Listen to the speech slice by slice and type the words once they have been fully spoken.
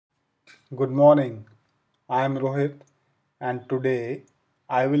Good morning. I am Rohit and today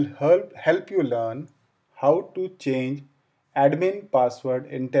I will help you learn how to change admin password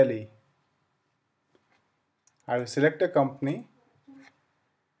in Tally. I will select a company.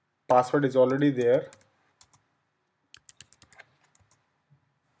 Password is already there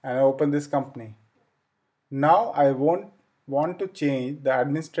and I open this company. Now I want to change the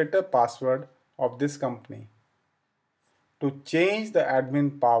administrator password of this company. To change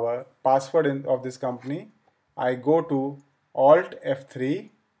the password of this company, I go to Alt F3,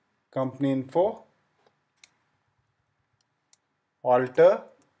 company info, alter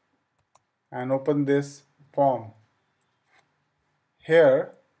and open this form.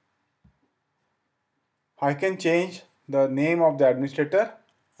 Here I can change the name of the administrator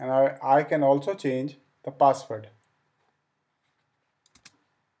and I can also change the password.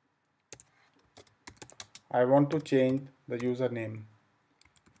 I want to change the username.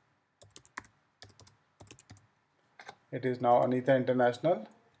 It is now ANITA International.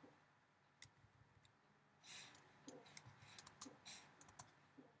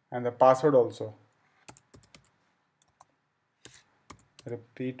 And the password also.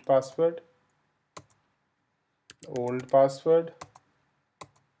 Repeat password, old password,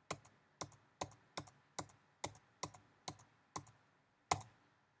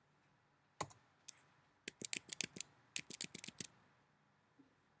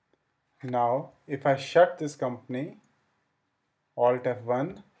 now if I shut this company, Alt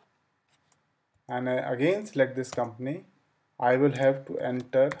F1, and I again select this company, I will have to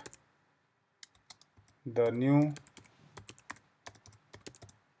enter the new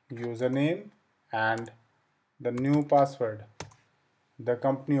username and the new password. The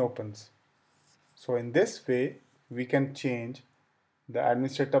company opens. So in this way we can change the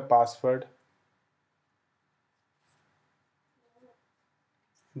administrator password.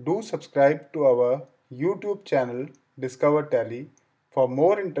 Do subscribe to our YouTube channel Discover Tally for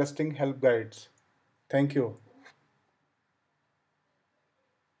more interesting help guides. Thank you.